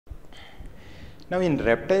Now in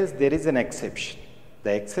reptiles there is an exception.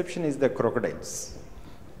 The exception is the crocodiles.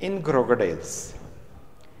 In crocodiles,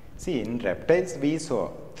 see, in reptiles we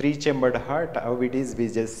saw 3-chambered heart, how it is we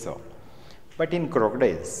just saw. But in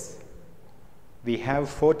crocodiles, we have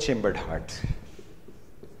 4-chambered heart,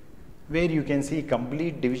 where you can see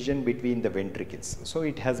complete division between the ventricles. So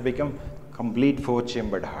it has become complete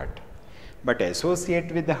 4-chambered heart. But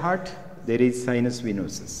associated with the heart, there is sinus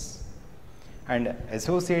venosus. And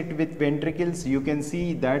associated with ventricles, you can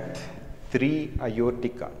see that 3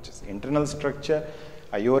 aortic arches. Internal structure,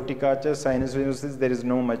 aortic arches, sinus venosus, there is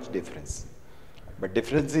no much difference. But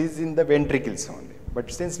difference is in the ventricles only. But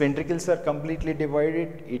since ventricles are completely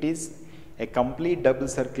divided, it is a complete double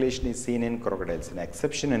circulation is seen in crocodiles, an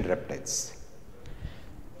exception in reptiles.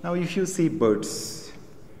 Now if you see birds,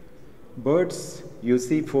 you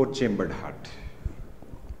see 4-chambered heart.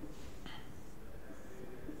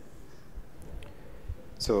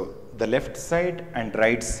 So the left side and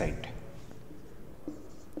right side.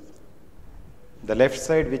 The left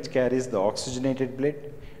side which carries the oxygenated blood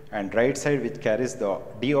and right side which carries the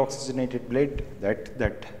deoxygenated blood, that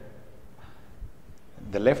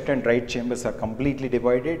the left and right chambers are completely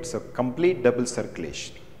divided, so complete double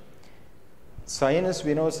circulation. Sinus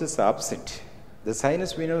venosus absent. The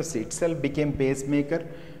sinus venosus itself became pacemaker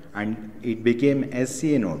and it became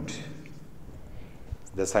SCA node.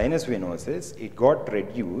 The sinus venosus, it got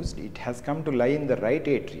reduced, it has come to lie in the right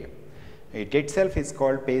atrium. It itself is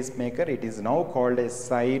called pacemaker, it is now called a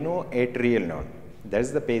sinoatrial node. That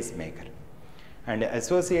is the pacemaker. And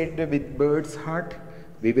associated with bird's heart,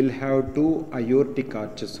 we will have 2 aortic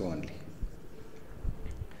arches only.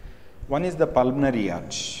 One is the pulmonary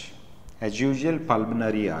arch, as usual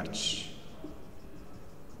pulmonary arch,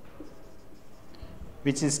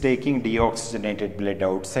 which is taking deoxygenated blood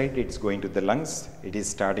outside, it is going to the lungs. It is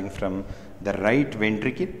starting from the right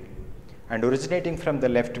ventricle and originating from the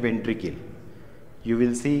left ventricle. You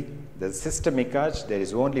will see the systemic arch, there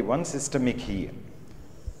is only one systemic here.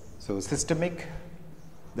 So systemic,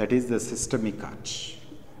 that is the systemic arch.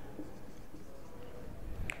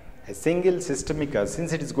 A single systemic arch,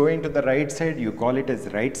 since it is going to the right side, you call it as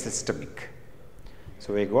right systemic.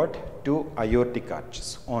 So we got 2 aortic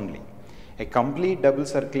arches only. A complete double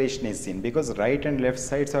circulation is seen because right and left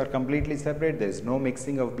sides are completely separate. There is no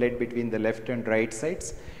mixing of blood between the left and right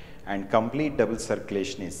sides, and complete double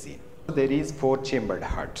circulation is seen. There is 4-chambered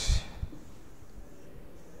heart.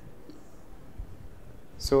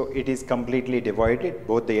 So it is completely divided.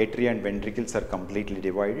 Both the atria and ventricles are completely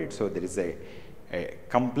divided. So there is a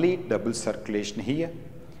complete double circulation here.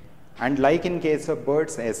 And like in case of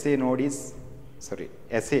birds, the sinus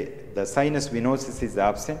venosus is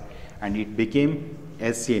absent and it became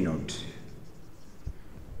SCA node.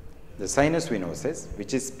 The sinus venosus,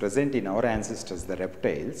 which is present in our ancestors, the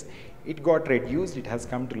reptiles, it got reduced, it has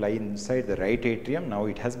come to lie inside the right atrium. Now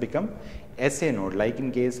it has become SCA node, like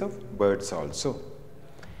in case of birds also.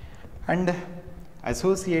 And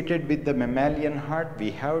associated with the mammalian heart, we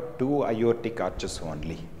have 2 aortic arches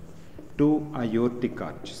only. 2 aortic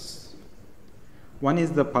arches. One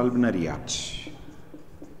is the pulmonary arch.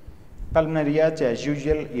 Pulmonary arch, as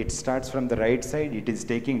usual, it starts from the right side, it is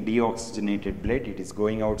taking deoxygenated blood, it is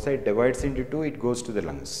going outside, divides into 2, it goes to the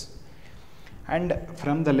lungs. And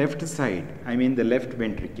from the left side, I mean the left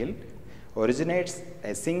ventricle, originates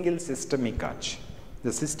a single systemic arch.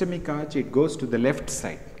 The systemic arch, it goes to the left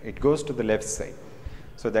side, it goes to the left side.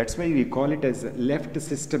 So that's why we call it as left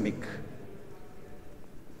systemic.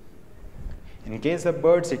 In case of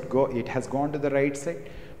birds, it has gone to the right side.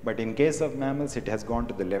 But in case of mammals, it has gone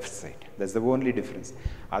to the left side. That's the only difference.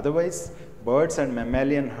 Otherwise, birds and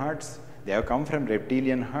mammalian hearts, they have come from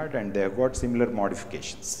reptilian heart and they have got similar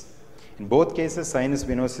modifications. In both cases, sinus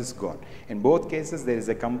venosus is gone. In both cases, there is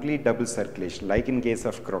a complete double circulation, like in case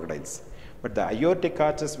of crocodiles. But the aortic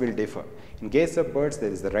arches will differ. In case of birds,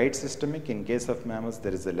 there is the right systemic. In case of mammals,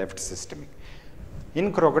 there is the left systemic.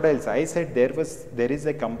 In crocodiles, I said there is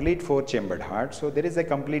a complete 4-chambered heart, so there is a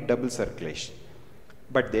complete double circulation.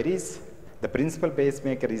 But there is, the principal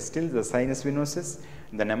pacemaker is still the sinus venosus.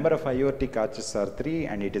 The number of aortic arches are 3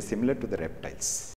 and it is similar to the reptiles.